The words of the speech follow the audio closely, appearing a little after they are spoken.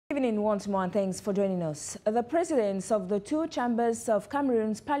evening once more and thanks for joining us. The presidents of the two chambers of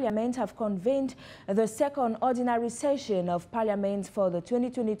Cameroon's parliament have convened the second ordinary session of parliament for the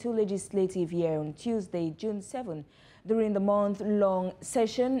 2022 legislative year on Tuesday, June 7. During the month-long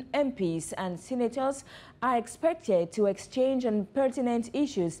session, MPs and senators are expected to exchange on pertinent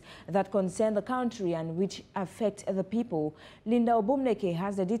issues that concern the country and which affect the people. Linda Obumneke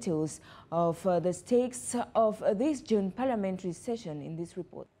has the details of the stakes of this June parliamentary session in this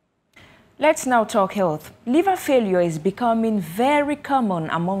report. Let's now talk health. Liver failure is becoming very common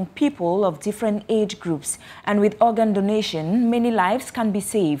among people of different age groups, and with organ donation, many lives can be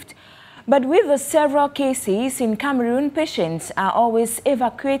saved. But with the several cases in Cameroon, patients are always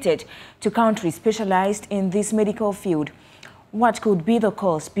evacuated to countries specialized in this medical field. What could be the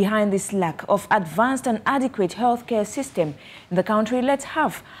cause behind this lack of advanced and adequate healthcare system in the country? Let's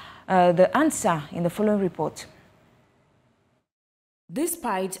have the answer in the following report.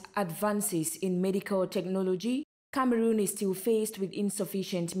 Despite advances in medical technology, Cameroon is still faced with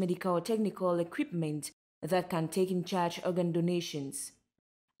insufficient medical technical equipment that can take in charge organ donations.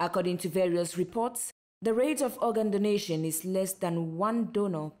 According to various reports, the rate of organ donation is less than 1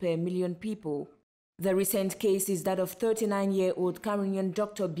 donor per million people. The recent case is that of 39-year-old Cameroonian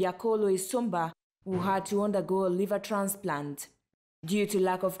Dr. Biakolo Isomba, who had to undergo a liver transplant. Due to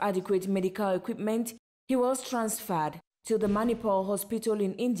lack of adequate medical equipment, he was transferred to the Manipur hospital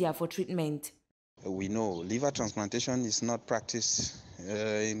in India for treatment. We know liver transplantation is not practiced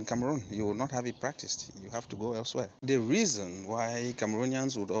in Cameroon. You will not have it practiced. You have to go elsewhere. The reason why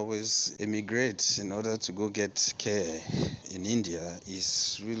Cameroonians would always emigrate in order to go get care in India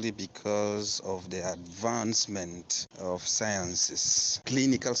is really because of the advancement of sciences,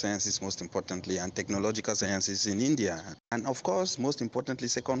 clinical sciences most importantly, and technological sciences in India. And of course, most importantly,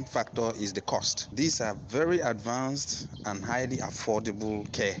 second factor is the cost. These are very advanced and highly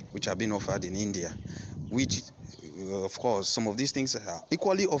affordable care which are being offered in India, which of course, some of these things are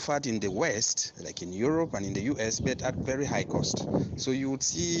equally offered in the West, like in Europe and in the US, but at very high cost. So you would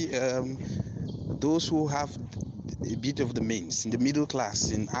see those who have a bit of the means, in the middle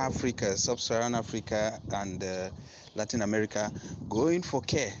class in Africa, Sub-Saharan Africa and Latin America, going for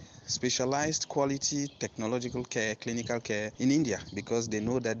care, specialized quality technological care, clinical care in India, because they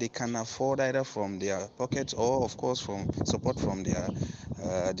know that they can afford either from their pockets or of course from support from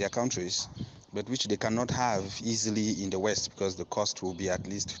their countries, but which they cannot have easily in the West because the cost will be at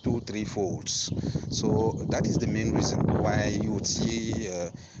least 2-3 folds. So that is the main reason why you would see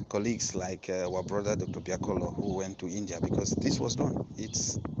colleagues like our brother Dr. Biakolo, who went to India, because this was done.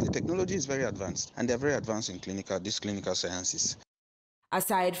 The technology is very advanced, and they're very advanced in these clinical sciences.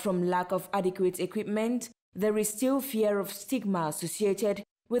 Aside from lack of adequate equipment, there is still fear of stigma associated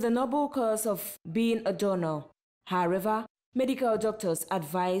with the noble cause of being a donor. However, medical doctors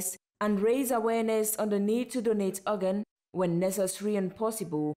advise and raise awareness on the need to donate organ when necessary and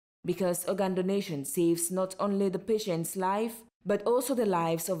possible, because organ donation saves not only the patient's life, but also the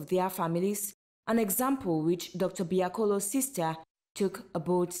lives of their families, an example which Dr. Biakolo's sister took a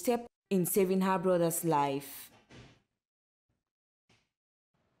bold step in saving her brother's life.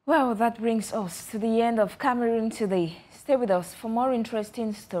 Well, that brings us to the end of Cameroon today. Stay with us for more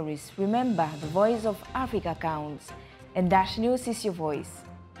interesting stories. Remember, the voice of Africa counts, and Dash News is your voice.